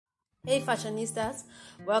Hey fashionistas,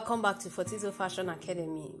 welcome back to Fortizo Fashion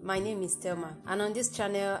Academy. My name is Thelma, and on this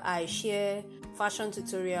channel I share fashion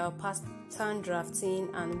tutorial, pattern drafting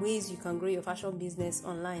and ways you can grow your fashion business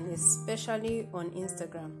online, especially on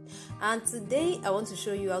Instagram. And today I want to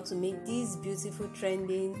show you how to make this beautiful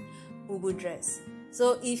trending bubu dress.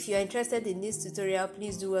 So if you're interested in this tutorial,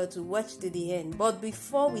 please do well to watch to the end. But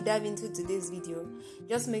before we dive into today's video,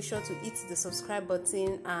 just make sure to hit the subscribe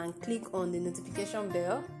button and click on the notification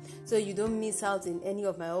bell so you don't miss out in any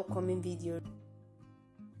of my upcoming videos.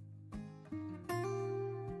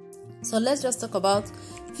 So let's just talk about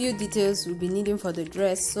a few details we'll be needing for the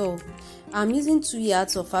dress. So I'm using 2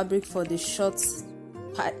 yards of fabric for the short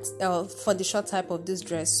type of this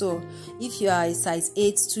dress. So if you are a size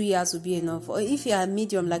 8, 2 yards will be enough, or if you are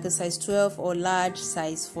medium like a size 12 or large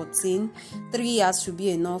size 14, 3 yards should be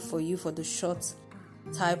enough for you for the short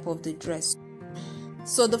type of the dress.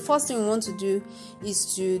 So the first thing we want to do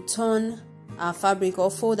is to turn our fabric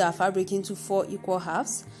or fold our fabric into 4 equal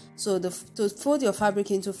halves. So to fold your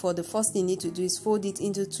fabric into 4, the first thing you need to do is fold it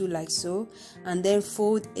into 2 like so, and then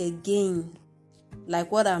fold again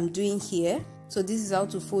like what I'm doing here. So this is how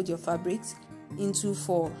to fold your fabrics into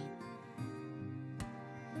 4.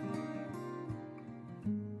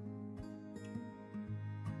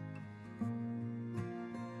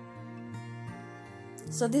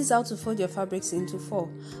 So this is how to fold your fabrics into 4.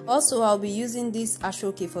 Also, I'll be using this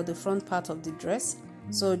ashoke for the front part of the dress.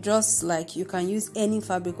 So just like you can use any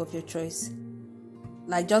fabric of your choice.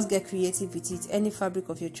 Like just get creative with it. Any fabric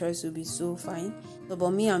of your choice will be so fine. So,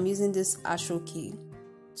 but me, I'm using this ashoke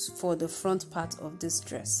for the front part of this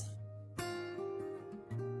dress.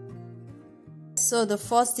 So the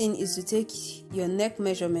first thing is to take your neck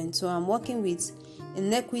measurement. So I'm working with a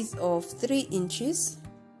neck width of 3 inches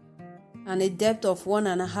and a depth of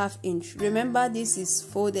 1.5 inch. Remember, this is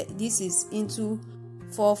folded, this is into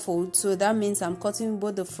 4 folds, so that means I'm cutting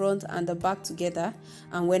both the front and the back together,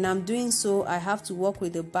 and when I'm doing so I have to work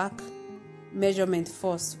with the back measurement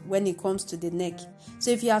first when it comes to the neck.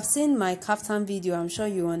 So if you have seen my kaftan video, I'm sure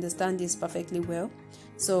you understand this perfectly well.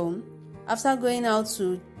 So after going out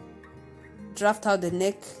to draft out the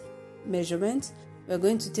neck measurement, we're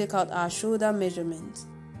going to take out our shoulder measurement.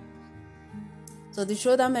 So the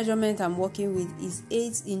shoulder measurement I'm working with is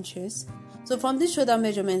 8 inches. So from this shoulder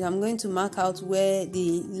measurement, I'm going to mark out where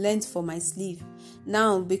the length for my sleeve.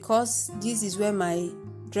 Now, because this is where my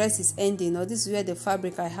dress is ending, or this is where the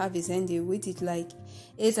fabric I have is ending, with it like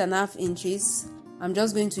 8.5 inches, I'm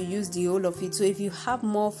just going to use the whole of it. So if you have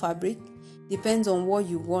more fabric, depends on what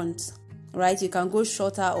you want, right? You can go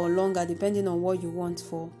shorter or longer depending on what you want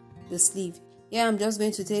for the sleeve. Here I'm just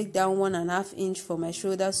going to take down 1.5 inch for my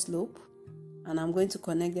shoulder slope, and I'm going to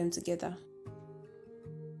connect them together.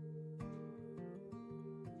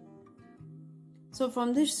 So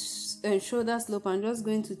from this shoulder slope, I'm just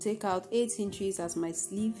going to take out 8 inches as my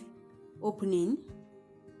sleeve opening.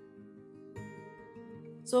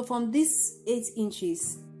 So from this 8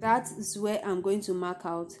 inches, that is where I'm going to mark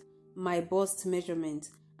out my bust measurement.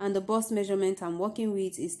 And the bust measurement I'm working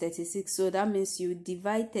with is 36. So that means you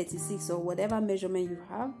divide 36, or whatever measurement you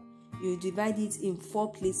have, you divide it in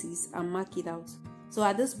 4 places and mark it out. So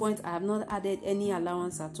at this point, I have not added any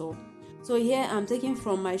allowance at all. So here I'm taking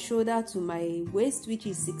from my shoulder to my waist, which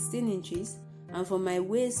is 16 inches, and from my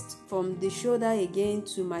waist, from the shoulder again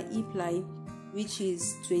to my hip line, which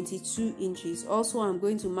is 22 inches. Also, I'm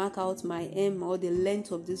going to mark out my hem, or the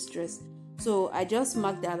length of this dress. So I just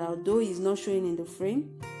marked that out, though it's not showing in the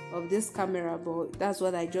frame of this camera, but that's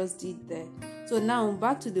what I just did there. So now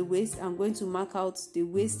back to the waist, I'm going to mark out the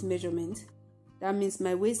waist measurement. That means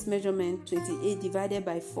my waist measurement, 28 divided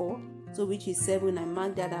by 4, so which is 7. I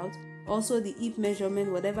marked that out. Also the hip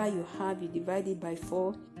measurement, whatever you have, you divide it by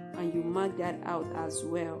 4 and you mark that out as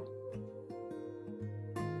well.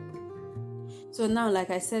 So now, like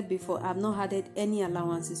I said before, I've not added any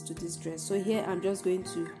allowances to this dress. So here I'm just going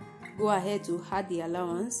to go ahead to add the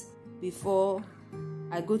allowance before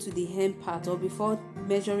I go to the hem part, or before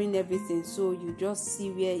measuring everything, so you just see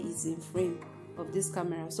where it's in frame of this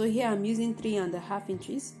camera. So here I'm using 3.5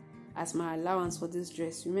 inches as my allowance for this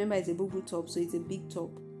dress. Remember, it's a bubu top, so it's a big top,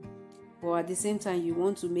 but at the same time you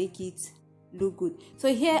want to make it look good.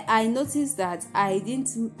 So here I noticed that I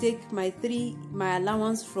didn't take my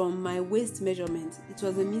allowance from my waist measurement. It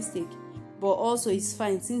was a mistake, but also it's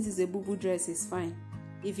fine, since it's a bubu dress, it's fine.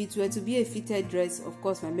 If it were to be a fitted dress, of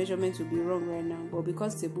course my measurement would be wrong right now, but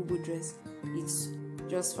because it's a bubu dress, it's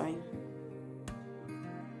just fine.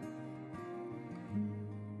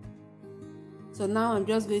 So now I'm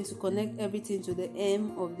just going to connect everything to the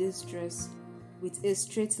hem of this dress with a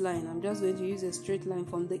straight line. I'm just going to use a straight line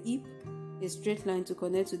from the hip a straight line to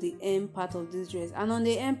connect to the end part of this dress. And on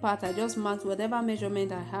the end part, I just marked whatever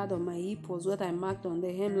measurement I had on my hip was what I marked on the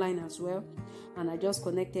hemline as well, and I just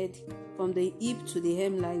connected from the hip to the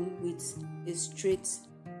hemline with a straight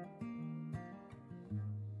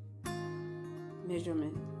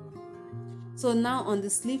measurement. So now on the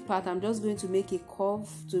sleeve part, I'm just going to make a curve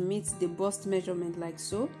to meet the bust measurement like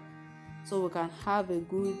so we can have a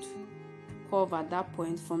good curve at that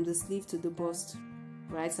point from the sleeve to the bust,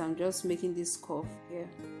 right? So I'm just making this curve here.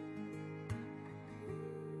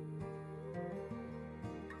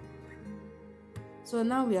 So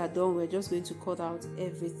now we are done. We're just going to cut out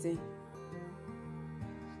everything.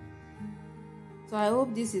 So I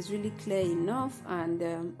hope this is really clear enough,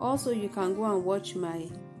 and also you can go and watch my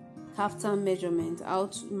kaftan measurement,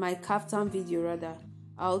 my kaftan video rather,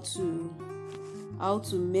 how to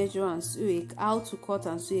measure and sew how to cut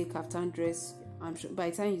and sew a kaftan dress. I'm sure by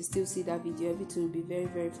the time you still see that video, everything will be very,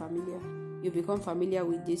 very familiar. You'll become familiar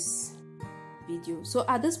with this video. So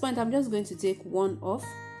at this point, I'm just going to take one off.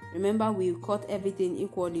 Remember, we cut everything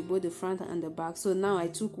equally, both the front and the back. So now I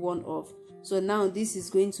took one off. So now this is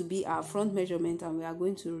going to be our front measurement, and we are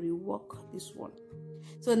going to rework this one.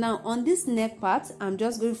 So now on this neck part, I'm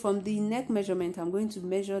just going from the neck measurement, I'm going to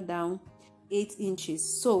measure down 8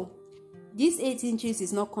 inches. So this 8 inches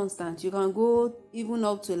is not constant. You can go even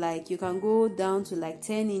up to you can go down to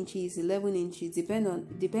 10 inches, 11 inches,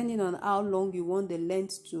 depending on how long you want the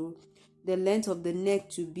length of the neck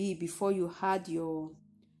to be before you add your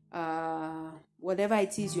whatever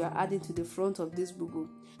it is you are adding to the front of this bubu.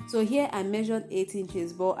 So here I measured 8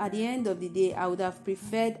 inches, but at the end of the day, I would have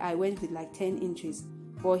preferred I went with 10 inches.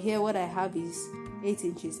 But here what I have is 8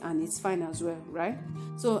 inches, and it's fine as well, right?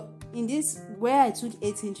 So in this, where I took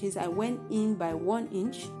 8 inches, I went in by 1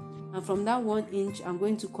 inch, and from that 1 inch, I'm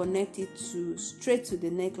going to connect it straight to the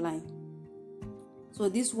neckline. So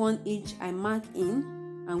this 1 inch I mark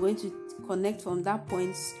in, I'm going to connect from that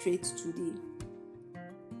point straight to the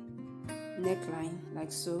neckline,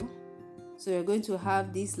 like so. So you're going to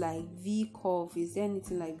have this V curve. Is there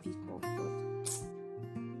anything like V curve?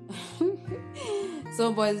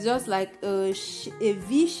 So, but it's just like a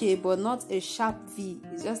V shape, but not a sharp V.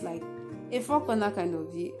 It's just like a four corner kind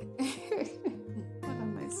of V. What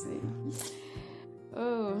am I saying?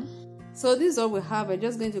 Oh, so this is all we have. We're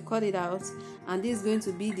just going to cut it out, and this is going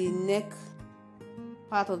to be the neck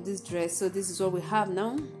part of this dress. So this is what we have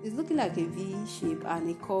now. It's looking like a V shape and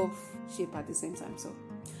a curve shape at the same time. So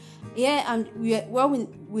yeah, and what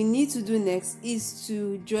we need to do next is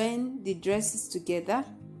to join the dresses together,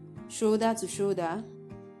 shoulder to shoulder,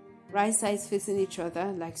 right sides facing each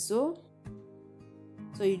other, like so.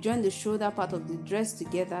 So you join the shoulder part of the dress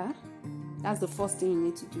together. That's the first thing you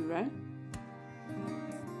need to do, right?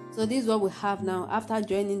 So this is what we have now after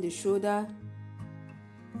joining the shoulder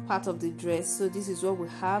part of the dress. So this is what we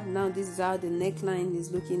have now. This is how the neckline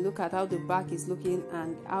is looking. Look at how the back is looking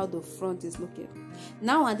and how the front is looking.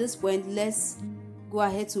 Now at this point, let's go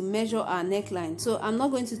ahead to measure our neckline. So I'm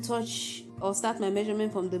not going to touch or start my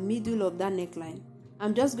measurement from the middle of that neckline.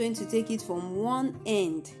 I'm just going to take it from one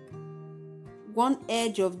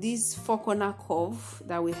edge of this four corner curve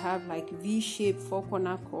that we have, like V-shaped four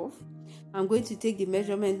corner curve. I'm going to take the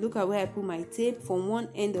measurement. Look at where I put my tape from one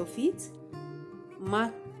end of it,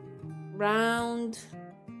 mark round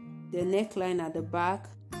the neckline at the back,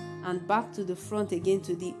 and back to the front again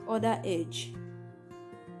to the other edge,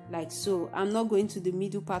 like so. I'm not going to the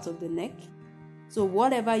middle part of the neck. So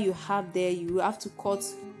whatever you have there, you have to cut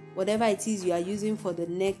whatever it is you are using for the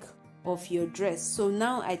neck of your dress. So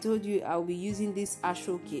now I told you I'll be using this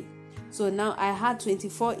ashoke. So now I had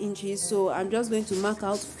 24 inches, so I'm just going to mark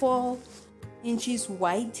out 4 inches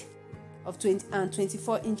wide of 20 and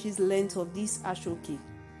 24 inches length of this ashoke.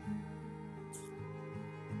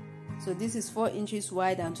 So this is 4 inches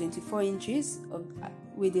wide and 24 inches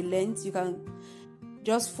with the length. You can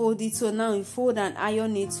just fold it. So now you fold and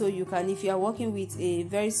iron it, so you can, if you are working with a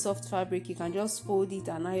very soft fabric, you can just fold it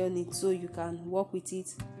and iron it so you can work with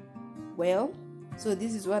it well. So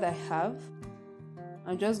this is what I have.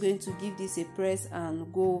 I'm just going to give this a press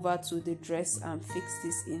and go over to the dress and fix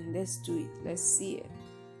this in. Let's do it. Let's see it.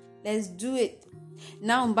 Let's do it.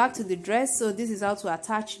 Now I'm back to the dress. So this is how to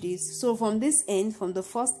attach this. So from this end, from the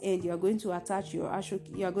first end, you are going to attach your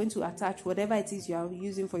ashoke. You are going to attach whatever it is you are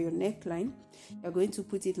using for your neckline. You're going to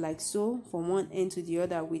put it like so from one end to the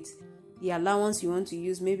other with the allowance you want to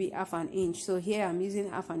use, maybe half an inch. So here I'm using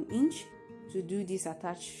half an inch to do this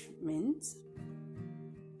attachment.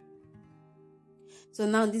 So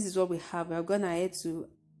now this is what we have. We're going ahead to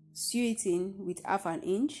sew it in with half an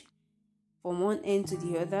inch from one end to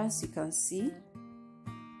the other, so you can see.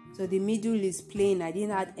 So So the middle is plain, I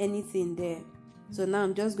didn't add anything there. So now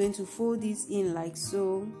I'm just going to fold this in like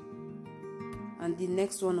so, and the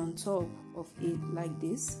next one on top of it like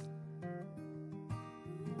this.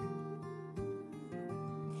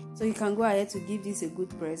 So you can go ahead to give this a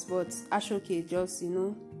good press, but Ashoke just,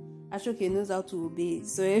 Ashoke knows how to obey,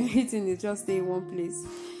 so everything is just stay in one place.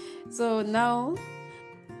 So now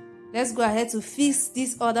let's go ahead to fix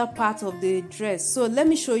this other part of the dress. So let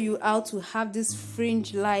me show you how to have this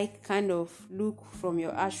fringe like kind of look from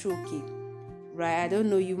your Ashoke, right? I don't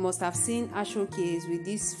know, you must have seen Ashokes with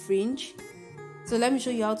this fringe. So let me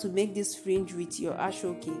show you how to make this fringe with your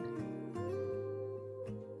Ashoke.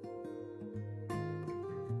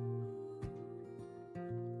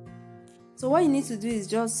 So what you need to do is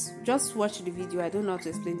just watch the video. I don't know how to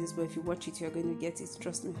explain this, but if you watch it, you're going to get it,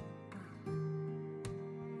 trust me.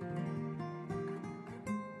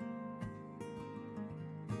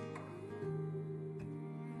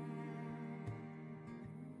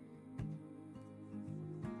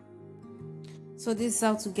 So this is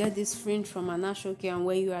how to get this fringe from an Ashoke, and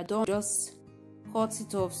when you are done, just cut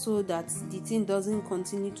it off so that the thing doesn't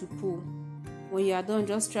continue to pull. When you are done,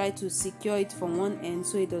 just try to secure it from one end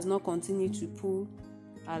so it does not continue to pull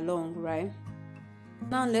along, right?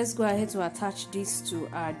 Now let's go ahead to attach this to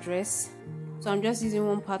our dress. So I'm just using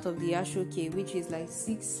one part of the Ashoke, which is like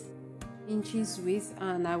 6 inches width,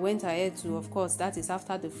 and I went ahead to, of course, that is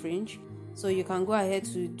after the fringe. So you can go ahead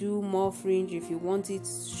to do more fringe if you want it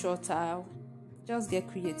shorter. Just get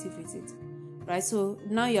creative with it, right? So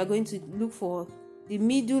now you are going to look for the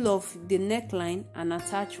middle of the neckline and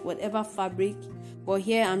attach whatever fabric, but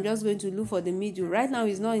here I'm just going to look for the middle. Right now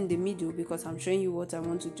it's not in the middle because I'm showing you what I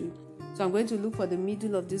want to do. So I'm going to look for the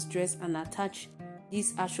middle of this dress and attach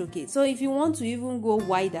this Ashoke. So if you want to even go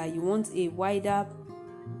wider, you want a wider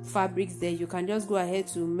fabrics there, you can just go ahead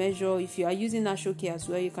to measure. If you are using Ashoke as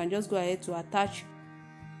well, you can just go ahead to attach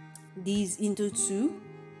these into 2.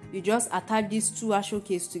 You just attach these 2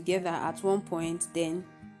 Ashokes together at one point, then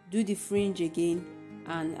do the fringe again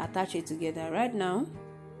and attach it together right now.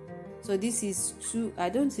 So this is 2. I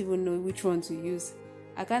don't even know which one to use.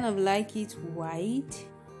 I kind of like it wide.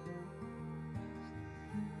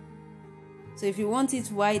 So if you want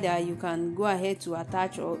it wider, you can go ahead to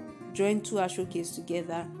attach or join 2 Ashokes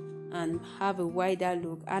together and have a wider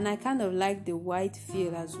look. And I kind of like the wide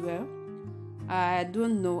feel as well. I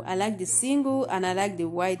don't know, I like the single and I like the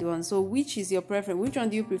wide one. So which is your preference? Which one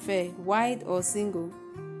do you prefer, wide or single?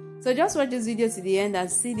 So just watch this video to the end and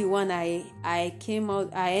see the one I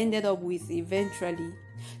ended up with eventually.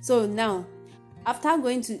 So now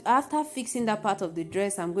after fixing that part of the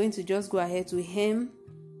dress, I'm going to just go ahead to hem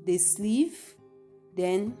the sleeve,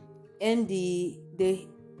 then end the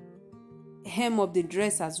hem of the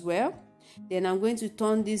dress as well. Then I'm going to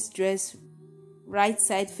turn this dress right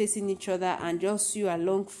side facing each other and just sew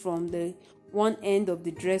along from the one end of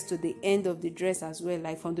the dress to the end of the dress as well,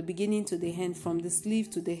 like from the beginning to the end, from the sleeve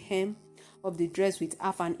to the hem of the dress with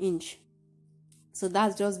 1/2 inch. So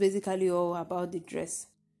that's just basically all about the dress,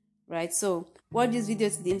 right? So watch this video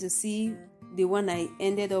to the end to see the one I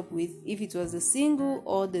ended up with, if it was the single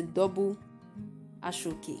or the double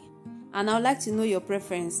Ashoke. And I would like to know your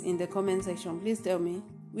preference in the comment section. Please tell me,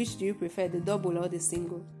 which do you prefer, the double or the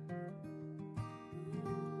single?